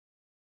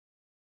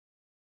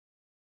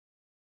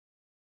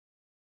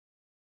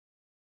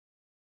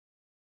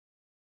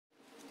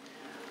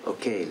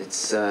Okay,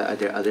 let's, are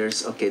there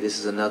others? Okay, this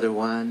is another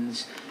one.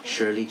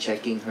 Shirley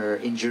checking her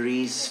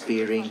injuries,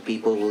 fearing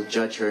people will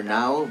judge her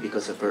now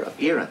because of her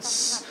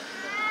appearance.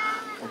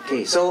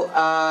 Okay, so,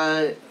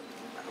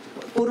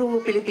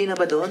 puro Pilipina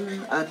ba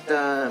doon? At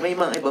may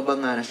mga iba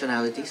bang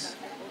nationalities?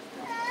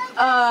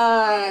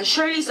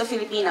 Shirley's a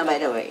Filipina,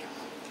 by the way.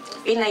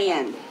 Pinay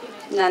yan,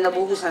 na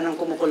nabuhusan ng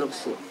kumukulog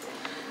soup.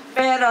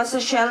 Pero sa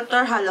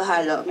shelter,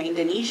 halo-halo. May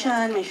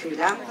Indonesian, may Sri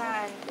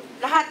Lankan.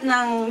 Lahat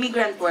ng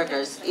migrant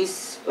workers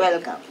is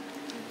welcome.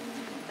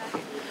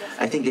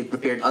 I think they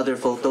prepared other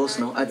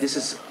photos, no? This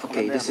is,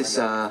 okay, this is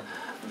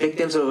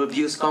victims of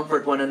abuse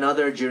comfort one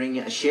another during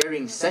a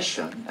sharing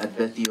session at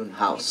Bethune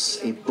House.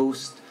 A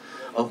boost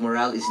of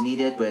morale is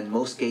needed when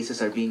most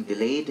cases are being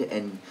delayed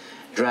and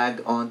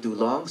drag on too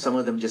long. Some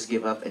of them just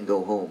give up and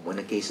go home. When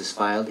a case is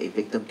filed, a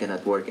victim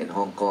cannot work in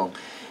Hong Kong.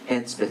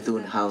 Hence,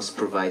 Bethune House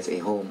provides a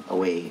home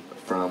away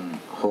from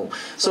home.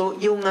 So,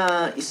 yung,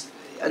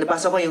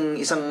 nabasa ko yung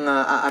isang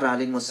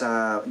aaralin mo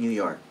sa New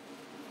York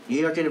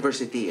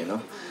University, you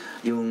know,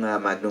 yung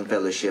Magnum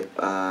Fellowship.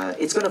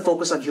 It's gonna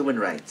focus on human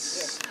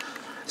rights.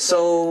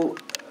 So,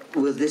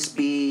 will this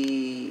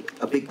be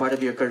a big part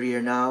of your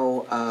career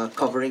now,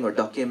 covering or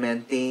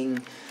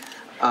documenting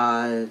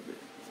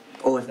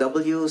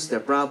OFWs, their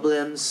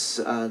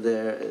problems,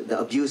 the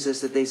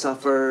abuses that they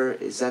suffer?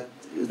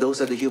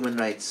 Those are the human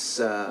rights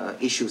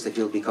issues that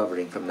you'll be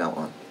covering from now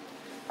on?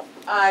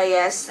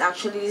 Yes,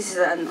 actually this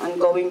is an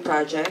ongoing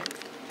project.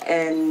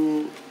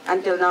 And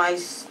until now, I'm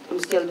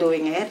still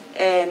doing it.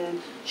 And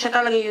siya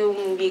talaga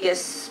yung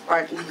biggest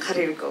part ng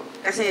karir ko.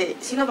 Kasi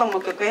sino bang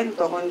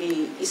magkukwento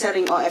kundi isa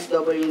ring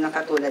OFW na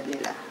katulad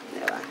nila, di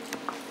ba?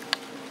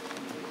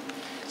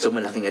 So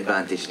malaking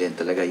advantage din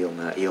talaga yung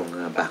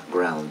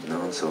background,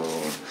 no? So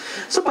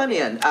paano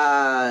yan?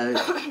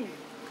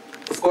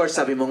 Of course,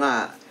 sabi mo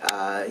nga,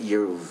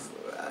 you're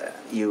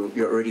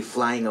already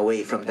flying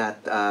away from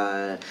that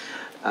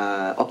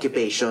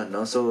occupation,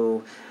 no?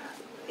 So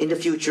in the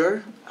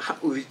future,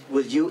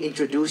 will you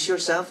introduce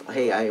yourself?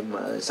 Hey, I'm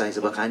Xyza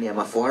Bacani. I'm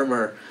a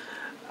former.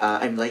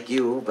 I'm like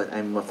you, but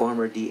I'm a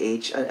former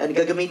DH. And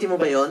gagamitin mo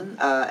ba yon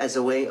as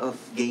a way of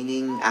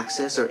gaining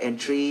access or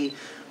entry?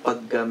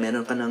 Pag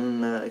meron ka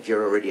ng, if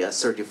you're already a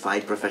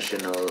certified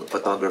professional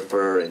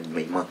photographer and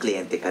may mga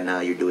kliyente ka na,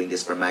 you're doing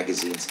this for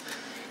magazines,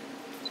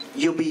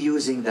 you'll be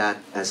using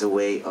that as a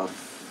way of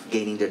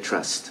gaining their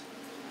trust.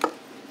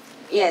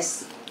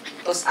 Yes,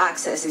 because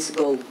access is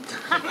gold.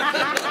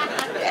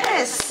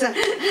 Yes!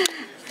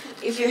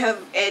 If you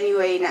have any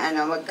way na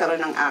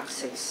magkaroon ng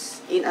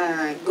access, in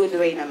a good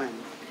way naman.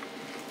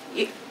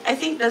 I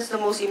think that's the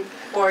most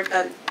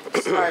important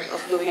part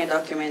of doing a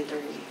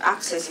documentary.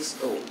 Access is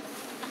gold.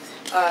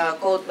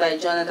 Quote by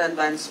Jonathan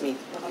Van Smith.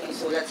 Baka may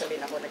sulat, sabihin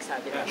ako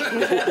nagsabi na.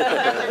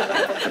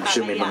 I'm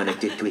sure may mga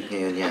nagtitweet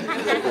ngayon yan.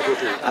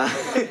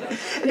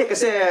 Hindi,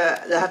 kasi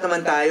lahat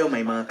naman tayo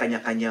may mga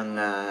kanya-kanyang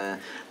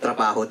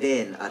trabaho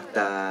din at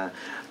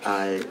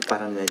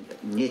parang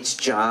niche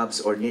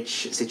jobs or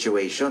niche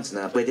situations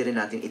na pwede rin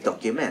natin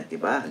i-document, di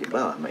ba?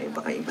 Halimbawa, may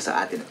baka iba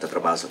sa atin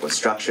nagtatrabaho sa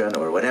construction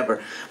or whatever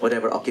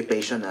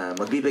occupation na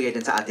magbibigay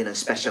din sa atin ng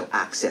special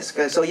access.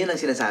 So yun ang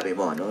sinasabi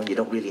mo, no? You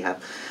don't really have,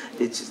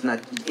 it's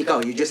not, ikaw,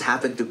 you just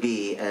happen to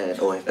be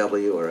an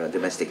OFW or a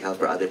domestic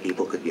helper. Other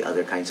people could be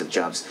other kinds of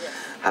jobs,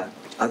 have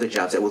other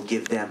jobs that will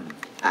give them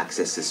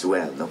access as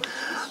well, no?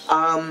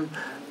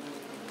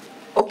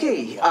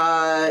 Okay,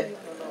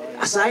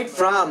 aside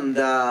from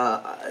the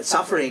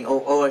suffering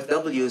of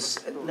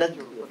OFWs,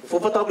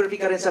 nag-photography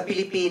ka rin sa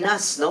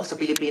Pilipinas, no? Sa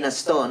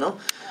Pilipinas to, no?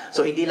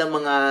 So hindi lang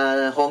mga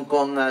Hong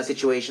Kong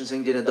situations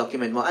yung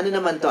dina-document mo. Ano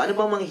naman to? Ano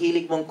bang mga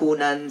hilig mong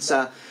kunan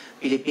sa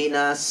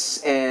Pilipinas?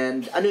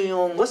 And ano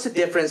yung, what's the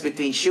difference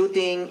between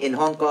shooting in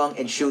Hong Kong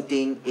and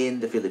shooting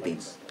in the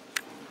Philippines?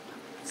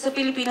 Sa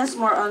Pilipinas,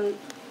 more on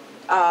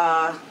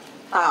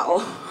tao.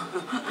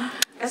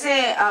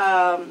 Kasi,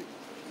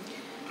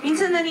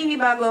 minsan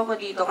naninibago ako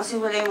dito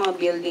kasi wala yung mga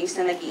buildings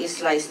na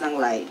nag-i-slice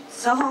ng light.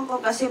 Sa Hong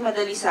Kong kasi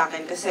madali sa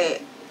akin kasi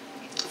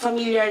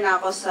familiar na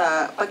ako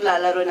sa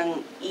paglalaro ng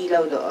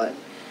ilaw doon.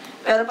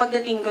 Pero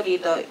pagdating ko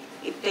dito,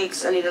 it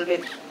takes a little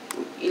bit,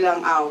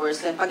 ilang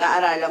hours, then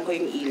pag-aaralan ko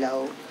yung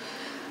ilaw.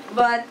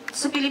 But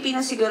sa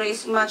Pilipinas siguro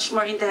is much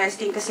more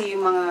interesting kasi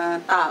yung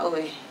mga tao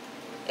eh.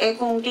 Eh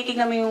kung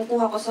titignan mo yung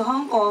kuha ko sa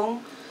Hong Kong,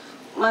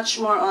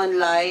 much more on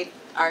light,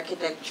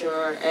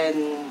 architecture,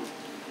 and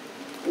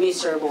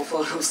miserable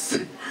photos.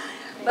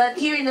 But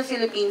here in the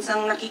Philippines,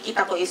 ang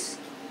nakikita ko is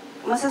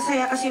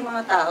masasaya kasi yung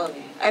mga tao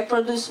eh. I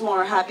produce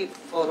more happy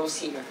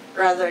photos here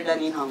rather than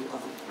in Hong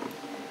Kong.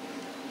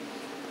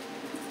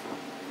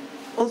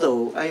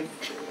 Although,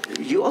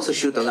 you also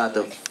shoot a lot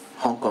of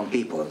Hong Kong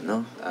people,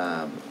 no?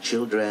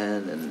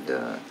 Children and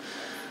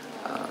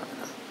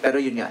pero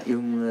yun nga,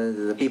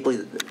 the people,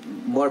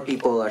 more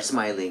people are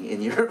smiling in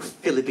your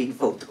Philippine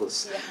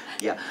photos.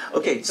 Yeah.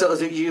 Okay, so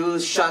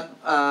you shot,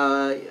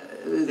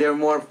 there are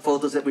more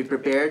photos that we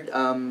prepared.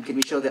 Can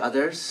we show the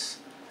others?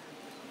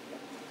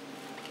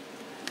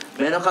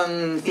 Meron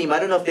kang team. I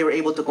don't know if they were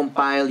able to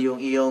compile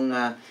yung iyong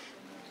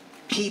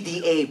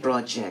PDA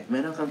project.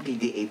 Meron kang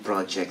PDA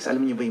projects.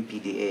 Alam niyo ba yung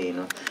PDA,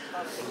 no?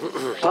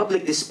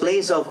 Public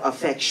displays of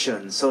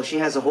affection. So she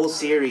has a whole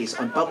series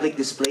on public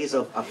displays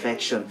of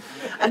affection.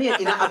 Ano yan,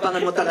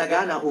 inaabangan mo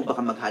talaga na,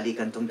 baka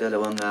maghalikan tong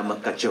dalawang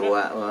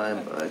magkatsawa,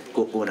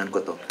 kukunan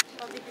ko to.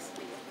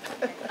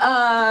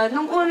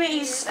 Nung una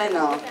is,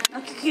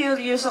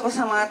 curious ako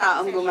sa mga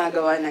taong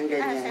gumagawa ng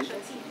ganyan.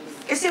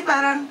 Kasi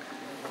parang,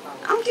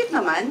 ang cute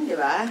naman, di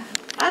ba?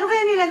 Paano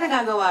kaya nila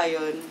nagagawa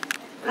yun?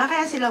 Wala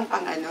kaya silang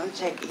pang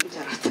check-in,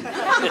 charot.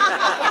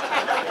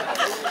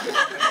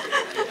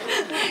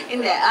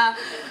 Hindi,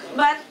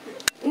 but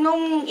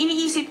nung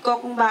iniisip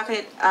ko kung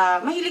bakit,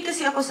 mahilig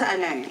kasi ako sa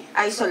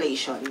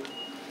isolation.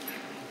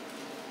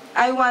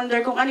 I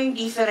wonder kung ano yung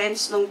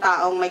difference nung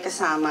taong may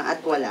kasama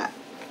at wala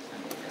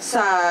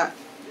sa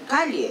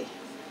kalye.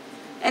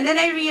 And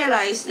then I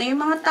realized na yung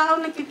mga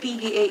taong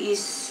nagpi-PDA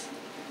is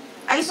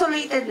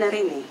isolated na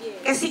rin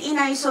eh. Kasi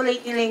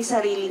in-isolate nila yung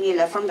sarili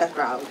nila from the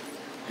crowd.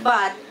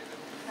 But,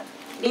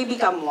 they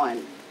become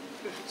one.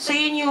 So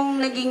yun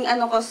yung naging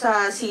ko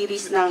sa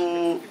series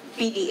ng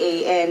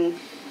PDA, and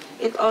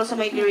it also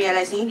made me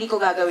realize na hindi ko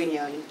gagawin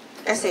yun.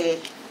 Kasi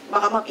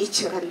baka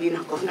mapicturean din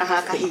ako,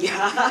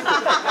 nakakahiya.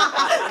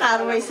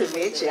 Karmay si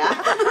Mitch, ya.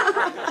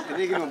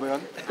 Tinigil mo ba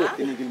yun?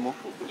 Tinigil mo?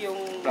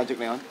 Yung Project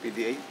na yun?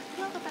 PDA?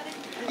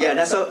 Yeah,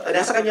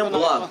 nasa kanyang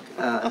blog,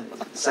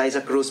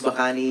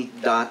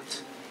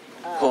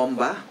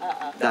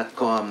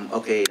 xyzacruzbacani.com.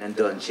 Okay,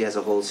 nandun. She has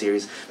a whole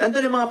series.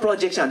 Nandun yung mga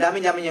projects niya.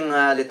 Dami-dami yung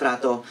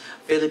litrato.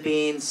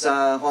 Philippines,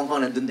 Hong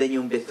Kong, nandun din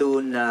yung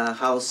Bethune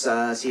House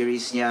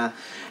series niya.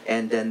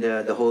 And then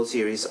the whole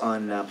series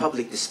on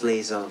public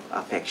displays of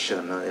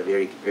affection.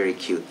 Very, very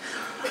cute.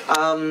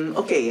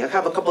 Okay, I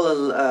have a couple of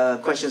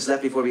questions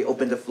left before we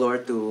open the floor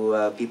to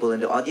people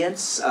in the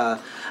audience.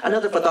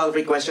 Another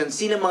photography question.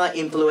 Sino mga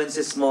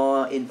influences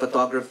mo in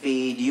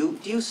photography? Do you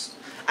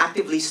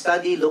actively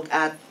study, look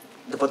at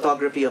the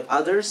photography of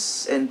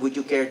others, and would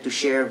you care to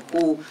share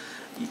who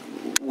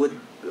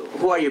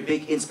are your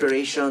big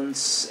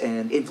inspirations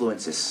and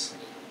influences?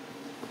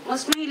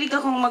 mas mahilig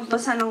akong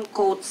magbasa ng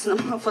quotes ng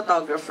mga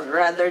photographer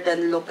rather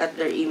than look at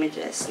their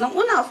images. Nung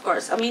una, of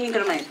course, aminin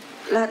ko naman,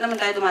 lahat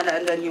naman tayo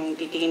dumadaan doon yung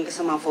titingin ka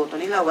sa mga photo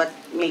nila, what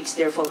makes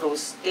their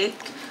photos stick,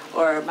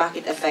 or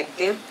bakit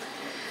effective.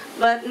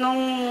 But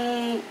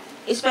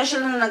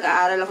especially nung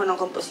nag-aaral ako ng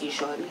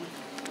composition,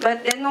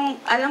 but then nung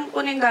alam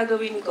ko na yung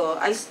gagawin ko,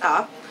 I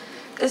stopped.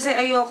 Kasi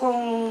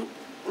ayokong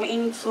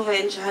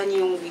ma-influensyahan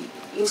yung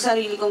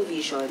sarili kong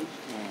vision.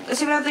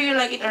 Kasi whether you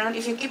like it or not,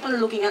 if you keep on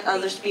looking at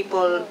others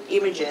people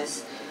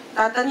images,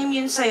 tatanim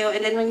yun sa'yo,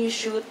 and then when you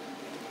shoot,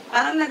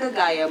 parang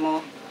nagagaya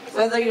mo,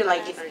 whether you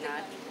like it or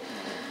not.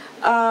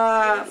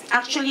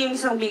 Actually, yung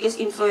isang biggest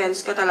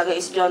influence ko talaga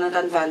is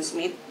Jonathan Van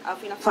Smith.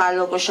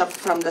 Follow ko siya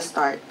from the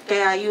start.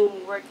 Kaya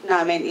yung work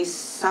namin is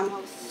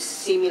somehow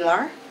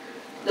similar,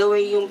 the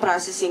way yung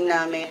processing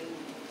namin.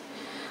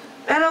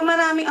 Pero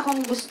marami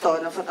akong gusto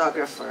na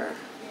photographer.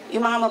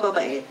 Yung mga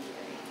mababait.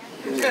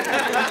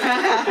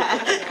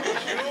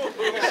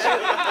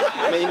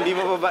 May hindi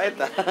mababait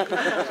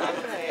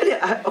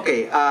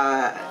Okay,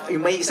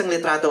 may isang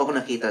litrato ako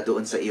nakita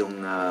doon sa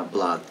iyong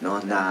blog, no,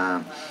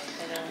 na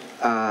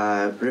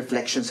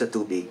reflection sa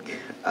tubig.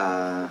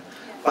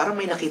 Parang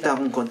may nakita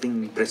akong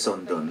konting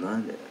Bresson doon,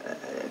 no?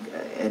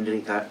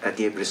 Henri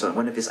Cartier-Bresson,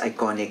 one of his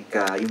iconic,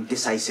 yung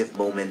decisive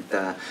moment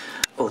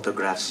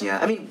photographs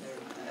niya. I mean,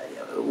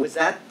 was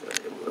that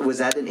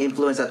an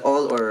influence at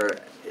all, or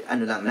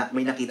ano lang,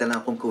 may nakita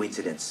lang akong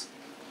coincidence?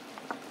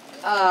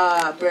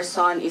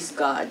 Bresson is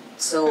God.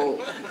 So,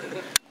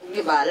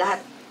 di ba,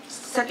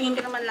 sa tingin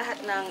ko naman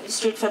lahat ng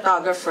street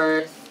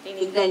photographer,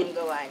 tinignan yung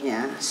gawa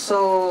niya.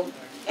 So,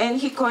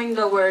 and he coined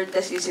the word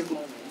decisive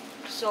moment.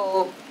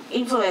 So,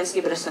 influence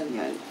ni Bresson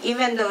yun.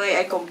 Even the way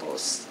I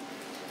compose.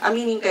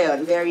 Aminin ko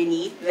yun, very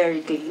neat,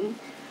 very clean.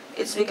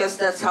 It's because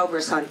that's how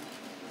Bresson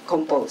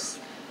compose.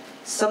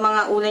 Sa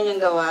mga una niyang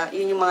gawa,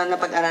 yun yung mga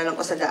napag-aralan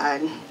ko sa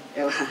daan.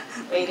 Diba?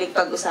 Mahilig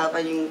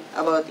pag-usapan yung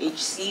about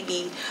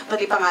HCB,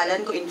 pati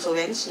pangalan ko,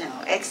 influence niya,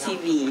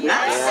 XCB.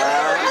 Nice!